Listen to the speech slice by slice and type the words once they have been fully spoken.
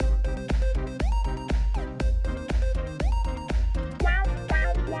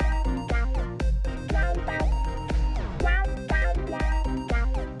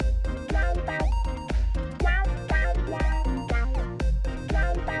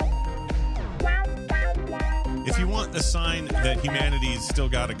if you want a sign that humanity's still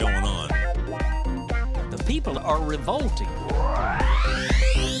got it going on. The people are revolting.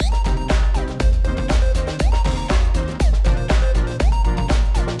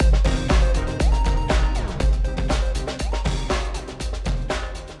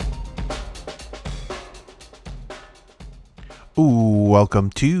 Ooh,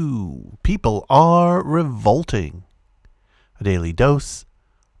 welcome to People Are Revolting, a daily dose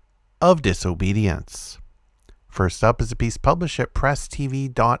of disobedience. First up is a piece published at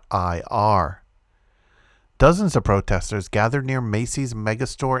presstv.ir. Dozens of protesters gathered near Macy's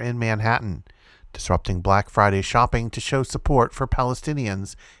megastore in Manhattan, disrupting Black Friday shopping to show support for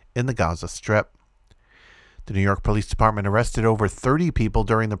Palestinians in the Gaza Strip. The New York Police Department arrested over 30 people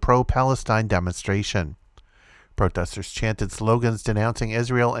during the pro-Palestine demonstration. Protesters chanted slogans denouncing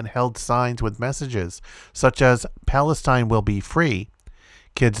Israel and held signs with messages such as "Palestine will be free,"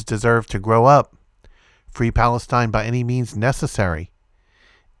 "Kids deserve to grow up," "Free Palestine by any means necessary,"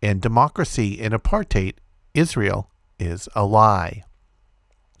 and "Democracy in apartheid, Israel is a lie."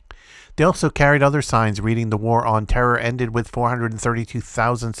 They also carried other signs reading "The war on terror ended with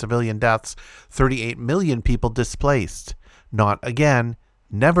 432,000 civilian deaths, 38 million people displaced. Not again,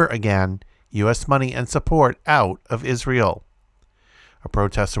 never again. U.S. money and support out of Israel." A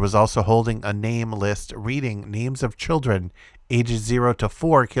protester was also holding a name list reading names of children ages 0 to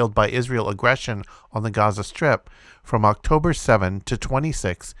 4 killed by Israel aggression on the Gaza Strip from October 7 to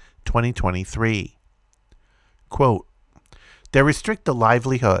 26, 2023. Quote, "They restrict the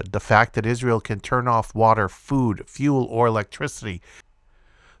livelihood, the fact that Israel can turn off water, food, fuel, or electricity.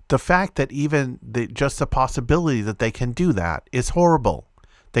 The fact that even just the possibility that they can do that is horrible.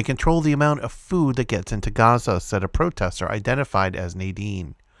 They control the amount of food that gets into Gaza," said a protester identified as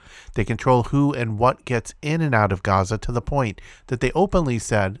Nadine. "They control who and what gets in and out of Gaza to the point that they openly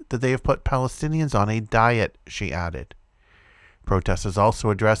said that they have put Palestinians on a diet," she added. Protesters also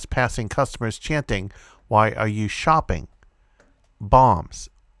addressed passing customers chanting, "Why are you shopping? Bombs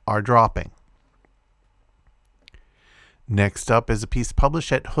are dropping." Next up is a piece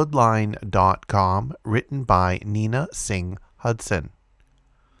published at hoodline.com written by Nina Singh Hudson.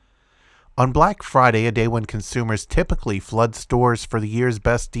 On Black Friday, a day when consumers typically flood stores for the year's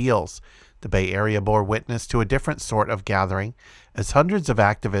best deals, the Bay Area bore witness to a different sort of gathering as hundreds of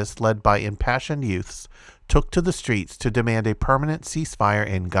activists led by impassioned youths took to the streets to demand a permanent ceasefire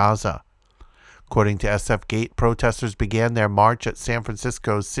in Gaza. According to SF Gate, protesters began their march at San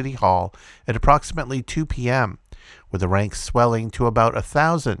Francisco's City Hall at approximately 2 p.m., with the ranks swelling to about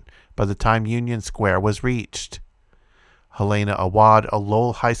 1,000 by the time Union Square was reached. Helena Awad, a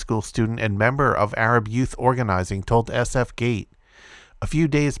Lowell High School student and member of Arab Youth Organizing, told SF Gate, "A few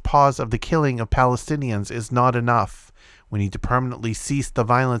days' pause of the killing of Palestinians is not enough. We need to permanently cease the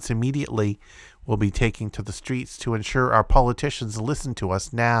violence immediately. We'll be taking to the streets to ensure our politicians listen to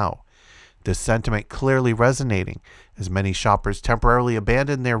us now." This sentiment clearly resonating as many shoppers temporarily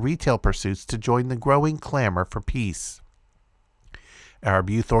abandoned their retail pursuits to join the growing clamor for peace.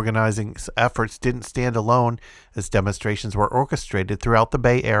 Arab Youth Organizing's efforts didn't stand alone as demonstrations were orchestrated throughout the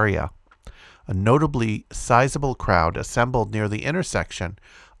Bay Area. A notably sizable crowd assembled near the intersection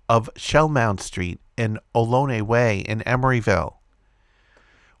of Shellmound Street and Ohlone Way in Emeryville.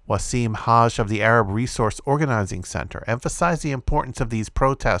 Wasim Haj of the Arab Resource Organizing Center emphasized the importance of these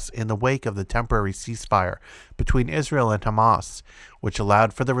protests in the wake of the temporary ceasefire between Israel and Hamas, which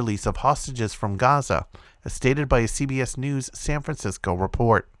allowed for the release of hostages from Gaza, as stated by a CBS News San Francisco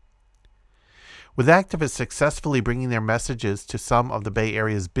report. With activists successfully bringing their messages to some of the Bay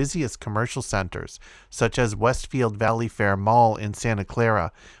Area's busiest commercial centers, such as Westfield Valley Fair Mall in Santa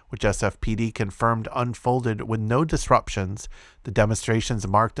Clara, which SFPD confirmed unfolded with no disruptions, the demonstrations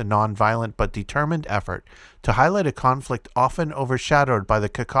marked a nonviolent but determined effort to highlight a conflict often overshadowed by the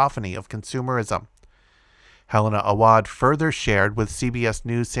cacophony of consumerism. Helena Awad further shared with CBS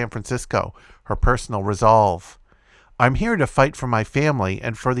News San Francisco her personal resolve. "I'm here to fight for my family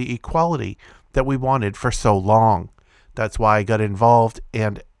and for the equality that we wanted for so long. That's why I got involved,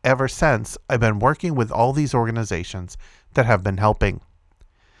 and ever since, I've been working with all these organizations that have been helping."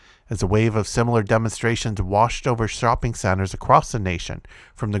 As a wave of similar demonstrations washed over shopping centers across the nation,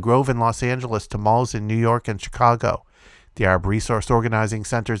 from the Grove in Los Angeles to malls in New York and Chicago, the Arab Resource Organizing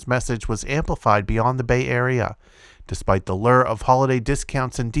Center's message was amplified beyond the Bay Area. Despite the lure of holiday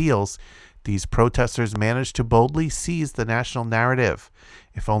discounts and deals, these protesters managed to boldly seize the national narrative,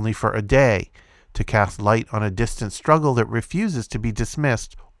 if only for a day, to cast light on a distant struggle that refuses to be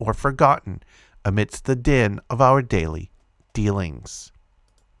dismissed or forgotten amidst the din of our daily dealings.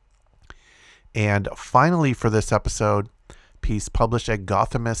 And finally for this episode, piece published at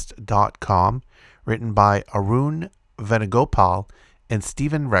Gothamist.com, written by Arun Venugopal and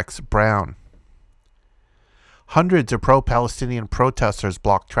Stephen Rex Brown. Hundreds of pro-Palestinian protesters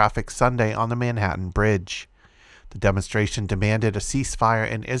blocked traffic Sunday on the Manhattan Bridge. The demonstration demanded a ceasefire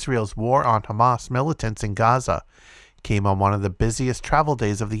in Israel's war on Hamas militants in Gaza. It came on one of the busiest travel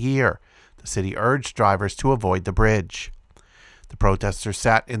days of the year. The city urged drivers to avoid the bridge. The protesters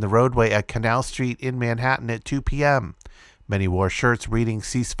sat in the roadway at Canal Street in Manhattan at 2 p.m. Many wore shirts reading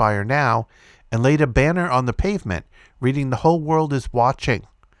 "Ceasefire Now" and laid a banner on the pavement reading "The whole world is watching."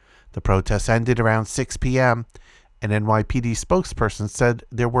 The protests ended around 6 p.m. An NYPD spokesperson said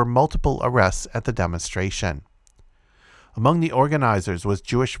there were multiple arrests at the demonstration. Among the organizers was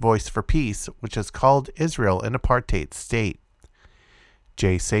Jewish Voice for Peace, which has called Israel an apartheid state.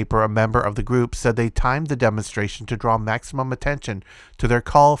 Jay Saper, a member of the group, said they timed the demonstration to draw maximum attention to their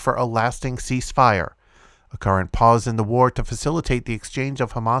call for a lasting ceasefire, a current pause in the war to facilitate the exchange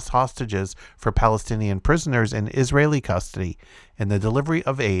of Hamas hostages for Palestinian prisoners in Israeli custody, and the delivery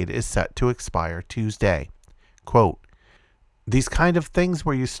of aid is set to expire Tuesday. Quote, "These kind of things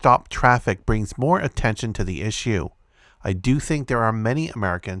where you stop traffic brings more attention to the issue. I do think there are many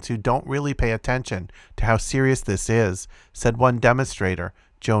Americans who don't really pay attention to how serious this is," said one demonstrator,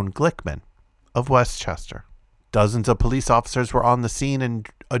 Joan Glickman of Westchester. Dozens of police officers were on the scene and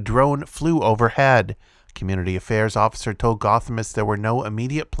a drone flew overhead. A community affairs officer told Gothamist there were no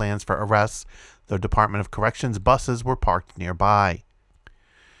immediate plans for arrests, though Department of Corrections buses were parked nearby.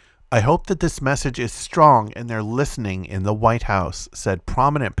 "I hope that this message is strong and they're listening in the White House," said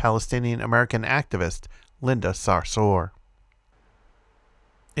prominent Palestinian American activist Linda Sarsour.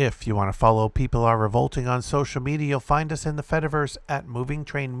 If you want to follow People Are Revolting on social media, you'll find us in the Fediverse at Moving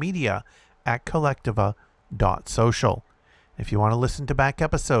Train Media at collectiva.social. If you want to listen to back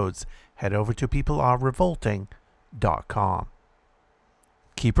episodes, head over to peoplearerevolting.com.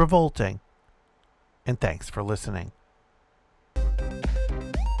 Keep revolting, and thanks for listening.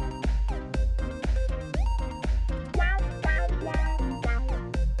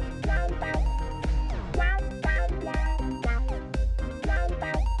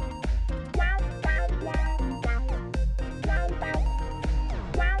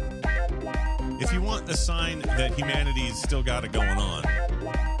 If you want a sign that humanity's still got it going on,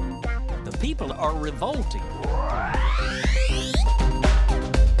 The people are revolting.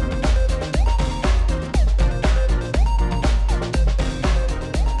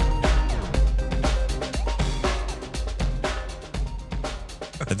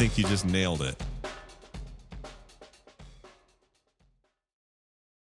 I think you just nailed it.